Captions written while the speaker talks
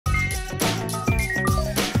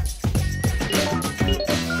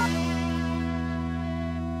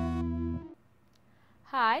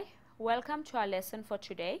Welcome to our lesson for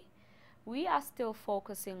today. We are still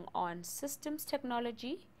focusing on systems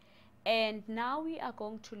technology, and now we are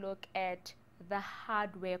going to look at the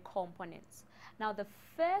hardware components. Now, the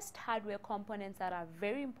first hardware components that are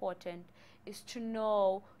very important is to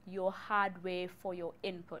know your hardware for your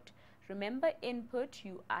input. Remember, input,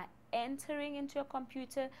 you are entering into your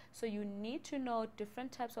computer, so you need to know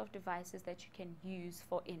different types of devices that you can use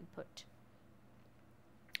for input.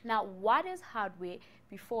 Now, what is hardware?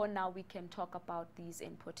 Before now we can talk about these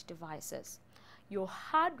input devices. Your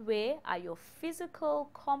hardware are your physical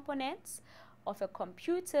components of a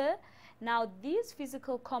computer. Now, these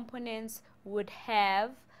physical components would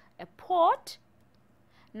have a port.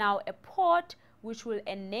 Now, a port which will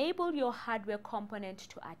enable your hardware component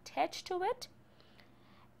to attach to it.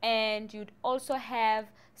 And you'd also have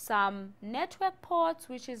some network ports,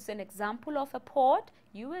 which is an example of a port,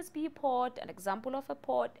 USB port, an example of a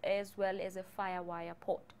port, as well as a FireWire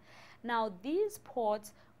port. Now, these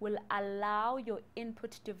ports will allow your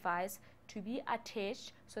input device to be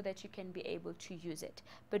attached so that you can be able to use it.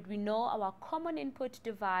 But we know our common input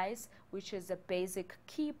device, which is a basic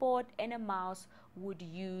keyboard and a mouse, would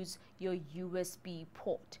use your USB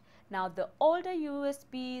port. Now, the older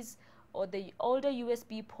USBs or the older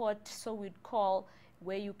USB port, so we'd call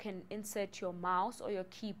where you can insert your mouse or your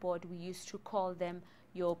keyboard, we used to call them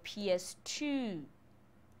your PS2,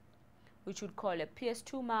 which would call a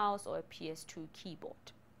PS2 mouse or a PS2 keyboard.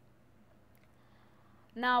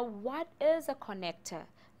 Now, what is a connector?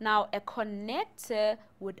 Now, a connector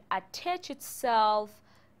would attach itself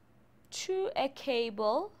to a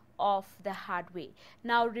cable of the hardware.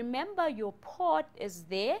 Now, remember, your port is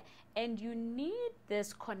there and you need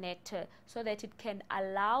this connector so that it can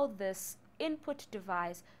allow this input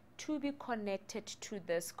device to be connected to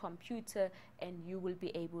this computer and you will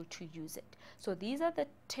be able to use it. So these are the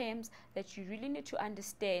terms that you really need to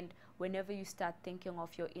understand whenever you start thinking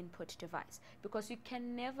of your input device, because you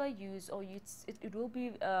can never use, or it will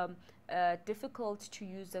be difficult to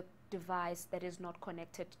use a device that is not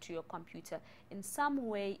connected to your computer. In some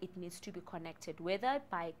way it needs to be connected, whether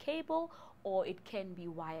by cable or it can be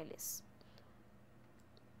wireless.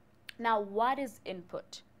 Now, what is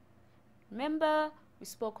input? Remember, we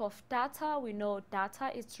spoke of data. We know data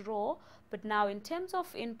is raw, but now in terms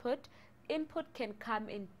of input, input can come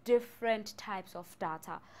in different types of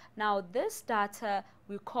data. Now, this data,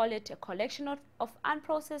 we call it a collection of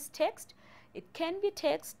unprocessed text. It can be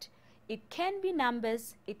text, it can be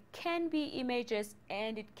numbers, it can be images,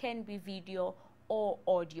 and it can be video or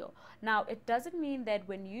audio. Now, it doesn't mean that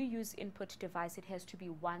when you use input device, it has to be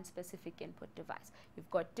one specific input device. You've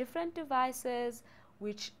got different devices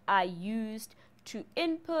which are used to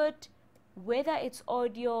input, whether it's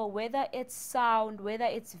audio, whether it's sound, whether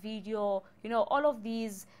it's video. You know, all of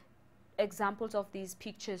these examples of these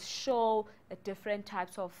pictures show different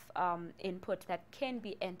types of input that can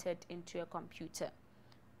be entered into a computer,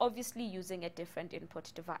 obviously using a different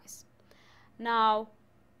input device. Now,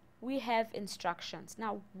 we have instructions.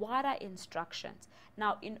 Now, what are instructions?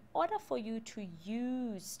 Now, in order for you to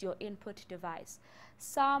use your input device,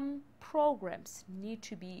 some programs need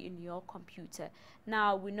to be in your computer.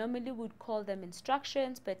 Now, we normally would call them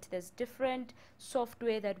instructions, but there's different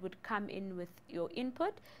software that would come in with your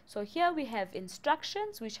input. So here we have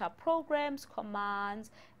instructions, which are programs,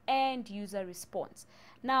 commands, and user response.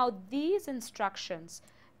 Now, these instructions,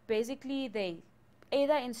 basically they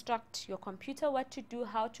either instruct your computer what to do,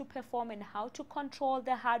 how to perform, and how to control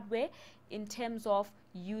the hardware in terms of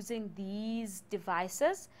using these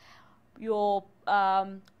devices. Your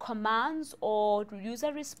commands or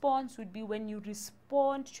user response would be when you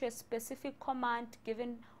respond to a specific command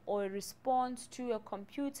given or a response to a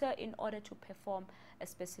computer in order to perform a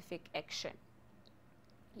specific action.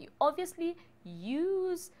 You obviously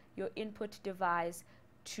use your input device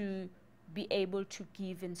to be able to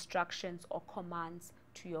give instructions or commands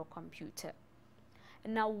to your computer.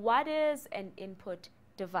 And now, what is an input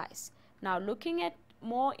device? Now, looking at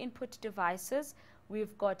more input devices,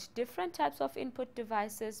 we've got different types of input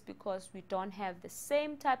devices because we don't have the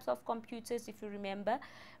same types of computers. If you remember,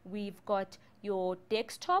 we've got your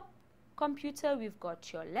desktop computer, we've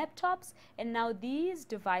got your laptops, and now these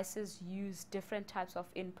devices use different types of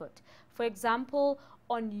input. For example,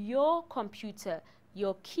 on your computer,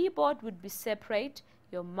 your keyboard would be separate,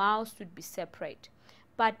 your mouse would be separate.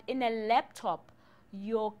 But in a laptop,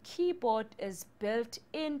 your keyboard is built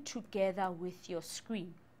in together with your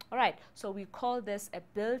screen. All right, so we call this a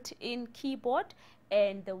built-in keyboard,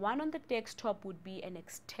 and the one on the desktop would be an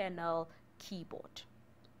external keyboard.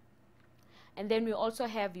 And then we also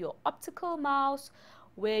have your optical mouse,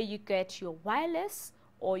 where you get your wireless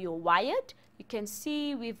or your wired. You can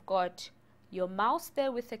see we've got your mouse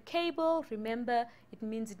there with a cable. Remember, it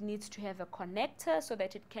means it needs to have a connector so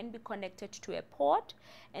that it can be connected to a port.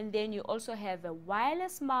 And then you also have a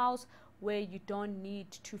wireless mouse where you don't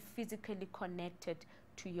need to physically connect it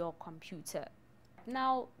to your computer.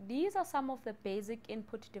 Now, these are some of the basic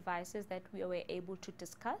input devices that we were able to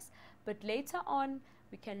discuss, but later on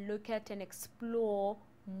we can look at and explore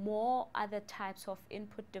more other types of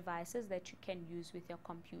input devices that you can use with your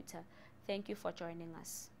computer. Thank you for joining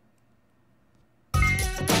us.